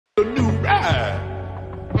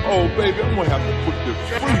Oh, baby, I'm gonna have to put this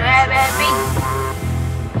free.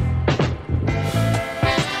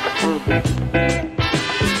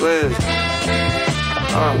 Glizzy.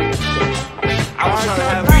 I was trying to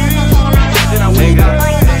have then I went got I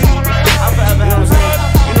forever have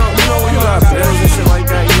you know when you got bills and shit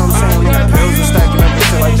like that, you know what I'm saying? When you got bills and stacking up and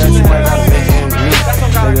shit like that, you might gotta make ends meet.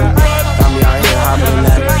 Nigga, got me out here hopping in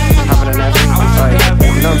that beat. Like,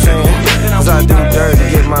 you know what I'm saying? Cause I do dirt to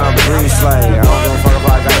get my breeze. Like, I don't give a fuck if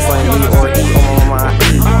I gotta slang me or eat on my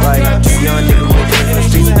eat. Like, just young nigga who ain't in the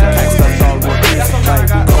streets and pack stuff all over the streets. Like,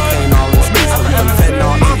 cocaine all in the streets, I'm fetting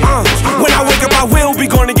all when I wake up, I will be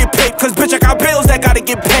gonna get paid. Cause bitch, I got bills that gotta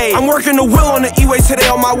get paid. I'm working the wheel on the E-way today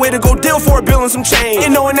on my way to go deal for a bill and some change.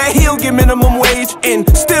 And knowing that he'll get minimum wage and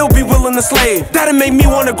still be willing to slave. That'll make me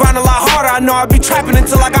wanna grind a lot harder. I know I'll be trapping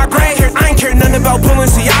until I got gray hair. I ain't care nothing about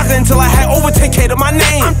Balenciaga until I had over 10K to my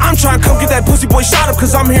name. I'm trying to come get that pussy boy shot up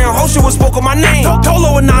cause I'm hearing whole shit was spoke on my name.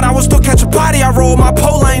 Dolo or not, I will still catch a body. I roll with my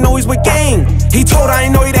pole, I ain't know he's with gang. He told I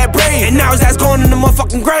ain't know he that brave, and now his ass going in the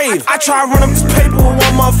motherfucking grave. I try to run up this paper with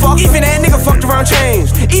one motherfucker. Even that nigga fucked around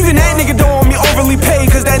changed. Even that nigga don't want me overly paid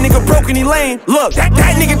cause that nigga broke and he lame. Look, that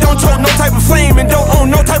nigga don't tote no type of flame and don't own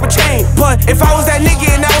no type of chain. But if I was that nigga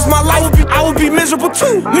and that was my life, I would be miserable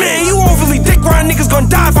too. Man, you overly dick grind niggas gon'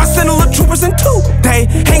 die if I send a little troopers in two. They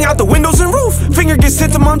hang out the windows and roof, finger gets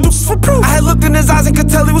sent to my deuces for proof. I had looked in his eyes and could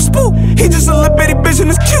tell he was spooked. He just a little bitty bitch and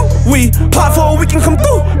it's cute. We plot for a weekend come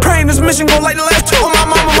through, praying this mission gon' like the last two. Oh, my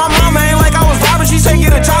mama ain't like I was robbing. She said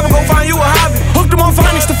get a job and go find you a hobby. Hooked him on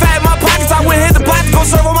phonics to fat my pockets. I went hit the block to go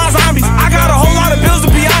serve on my zombies. I got a whole lot of bills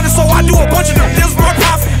to be honest, so I do a bunch of them deals for my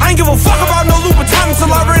profit. I ain't give a fuck about no Louboutin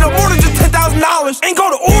until I ran up more than just $10,000. Ain't go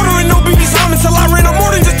to ordering no BB Simon until I ran up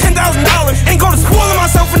more than just $10,000. Ain't go to spoiling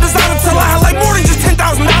myself in design until I had like more than just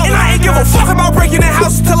 $10,000. And I ain't give a fuck about breaking in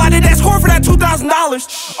houses till I did that score for that $2,000.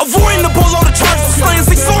 Avoiding the boatload of charges for slaying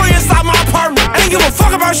 6 story inside my apartment. I ain't give a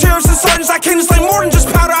fuck about sheriffs and sergeants. I came to slay more than just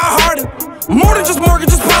powder, I hardened. More than just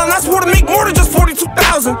mortgages piling, I swore to make more than just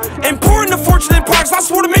 42,000. And pouring the fortune in parks, I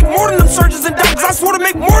swore to make more than them surgeons and doctors. I swore to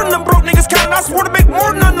make more than them broke niggas counting. I swore to make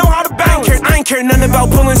more than I know how to balance. I ain't care nothing about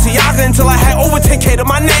Balenciaga until I had over 10K to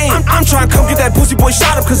my name. I'm trying to come get that pussy boy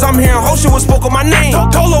shot up cause I'm hearing whole shit was spoke on my name.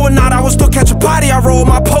 Dolo or not, I will still catch a body. I roll with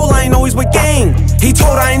my pole, I ain't know he's with gang. He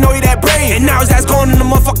told I ain't know he that brave, and now his ass going in the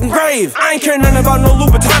motherfucking grave. I ain't care nothing about no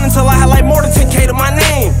Louboutin until I had like more than 10K to my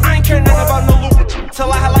name. I ain't care nothing about no Louboutin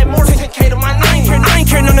until I had like more than 10K to my name. I ain't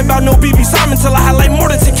care nothing about no BB Simon till I had like more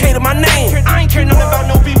than 10K to my name. I ain't care nothing about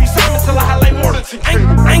no BB Simon till I had like more than 10K.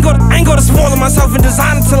 I ain't go to spoiling myself in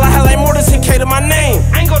design until I had like more than 10K to my name.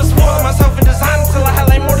 I ain't go to spoiling myself in design until I had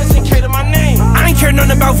like more than 10K to my name. I ain't care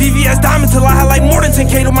nothing about VVS Diamond till I had like more than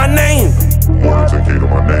 10K to my name. More than 10K to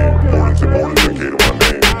my name.